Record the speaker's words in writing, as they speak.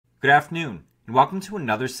Good afternoon, and welcome to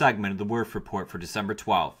another segment of the Werff Report for December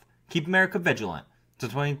 12th. Keep America vigilant.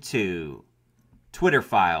 22. Twitter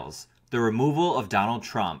files. The removal of Donald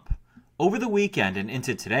Trump. Over the weekend and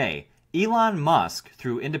into today, Elon Musk,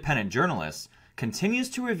 through independent journalists,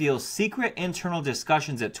 continues to reveal secret internal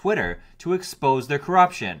discussions at Twitter to expose their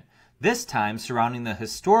corruption, this time surrounding the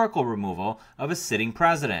historical removal of a sitting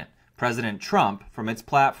president, President Trump, from its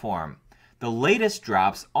platform. The latest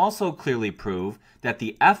drops also clearly prove that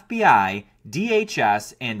the FBI,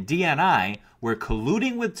 DHS, and DNI were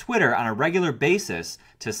colluding with Twitter on a regular basis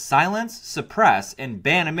to silence, suppress, and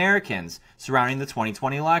ban Americans surrounding the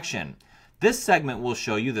 2020 election. This segment will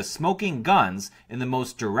show you the smoking guns in the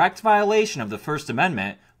most direct violation of the First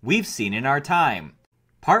Amendment we've seen in our time.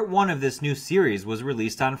 Part 1 of this new series was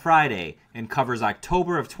released on Friday and covers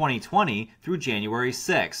October of 2020 through January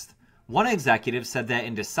 6th. One executive said that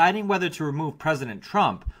in deciding whether to remove President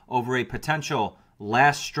Trump over a potential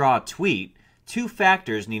last straw tweet, two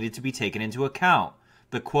factors needed to be taken into account: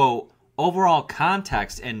 the quote, overall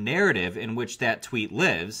context and narrative in which that tweet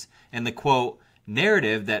lives, and the quote,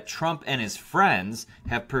 narrative that Trump and his friends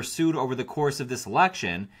have pursued over the course of this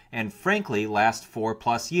election and frankly last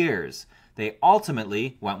 4+ years. They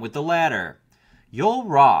ultimately went with the latter.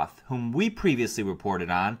 Werff, whom we previously reported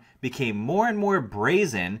on, became more and more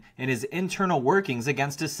brazen in his internal workings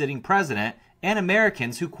against a sitting president and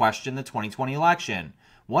Americans who questioned the 2020 election.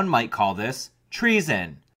 One might call this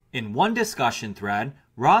treason. In one discussion thread,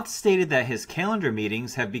 Roth stated that his calendar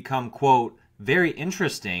meetings have become, quote, very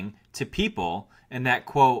interesting to people, and that,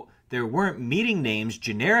 quote, there weren't meeting names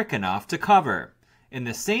generic enough to cover. In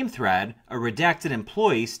the same thread, a redacted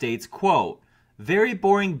employee states, quote, very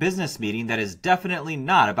boring business meeting that is definitely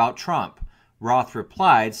not about Trump. Roth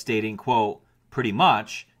replied stating, quote, pretty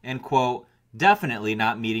much, and quote, definitely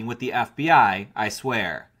not meeting with the FBI, I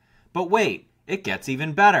swear. But wait, it gets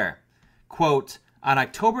even better. Quote, on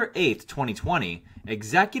October 8th, 2020,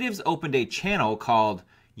 executives opened a channel called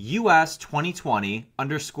US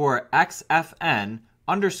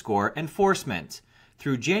 2020_XFN_enforcement.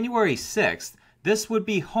 Through January 6th, this would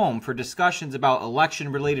be home for discussions about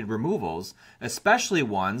election-related removals, especially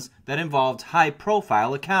ones that involved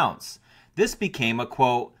high-profile accounts. This became a,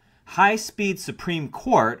 quote, high-speed Supreme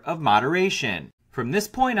Court of moderation. From this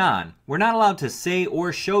point on, we're not allowed to say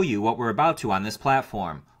or show you what we're about to on this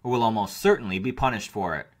platform, or we'll almost certainly be punished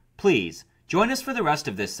for it. Please, join us for the rest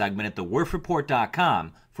of this segment at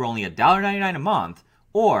thewerffreport.com for only $1.99 a month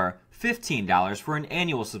or $15 for an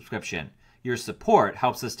annual subscription. Your support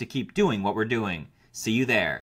helps us to keep doing what we're doing. See you there.